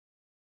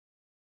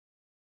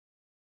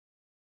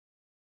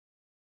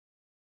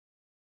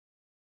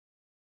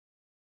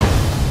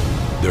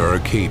There are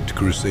caped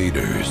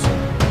crusaders,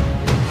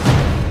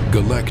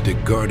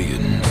 galactic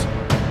guardians,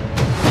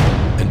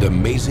 and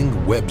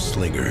amazing web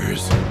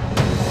slingers.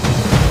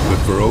 But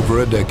for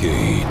over a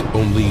decade,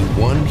 only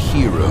one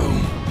hero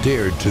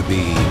dared to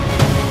be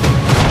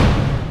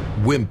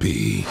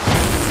Wimpy.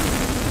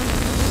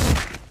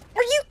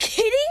 Are you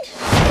kidding?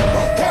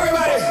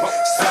 Everybody,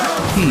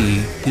 stop! He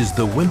is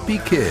the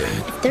Wimpy Kid.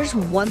 If there's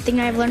one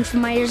thing I've learned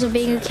from my years of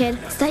being a kid,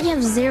 it's that you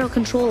have zero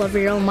control over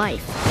your own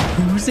life.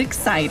 Who's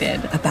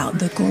excited about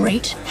the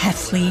great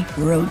Heffley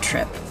road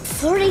trip?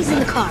 4 days in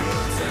the car.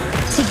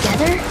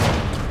 Together?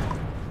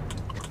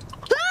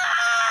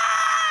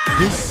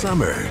 This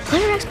summer,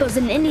 Player Expo's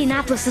in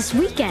Indianapolis this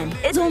weekend.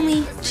 It's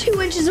only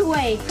 2 inches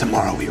away.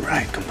 Tomorrow we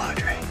ride,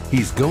 compadre.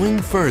 he's going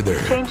further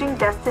Changing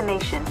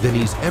destination. than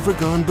he's ever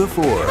gone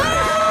before.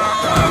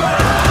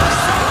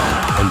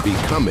 And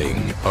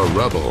becoming a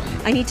rebel.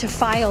 I need to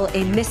file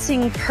a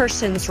missing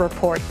persons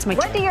report.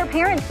 What do your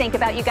parents think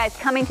about you guys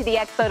coming to the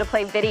expo to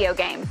play video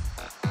games?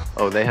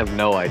 Oh, they have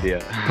no idea.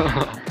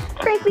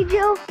 Frankly,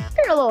 Jill,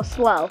 you're a little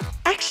slow.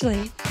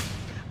 Actually,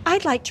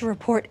 I'd like to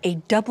report a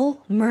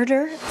double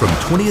murder. From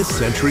 20th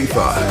Century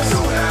Fox.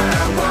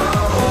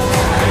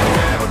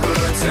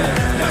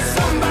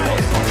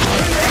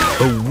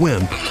 A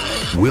wimp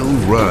will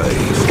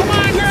rise. Come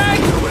on, Greg!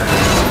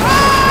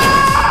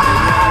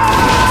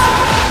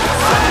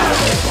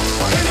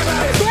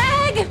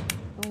 Greg!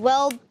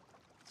 Well,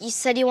 you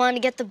said you wanted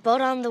to get the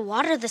boat on the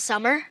water this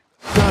summer.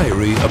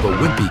 Diary of a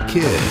Wimpy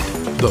Kid.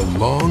 The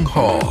Long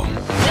Haul. Don't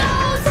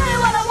say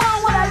what I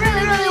want, what I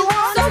really, really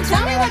want. So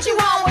tell me what you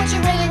want, what you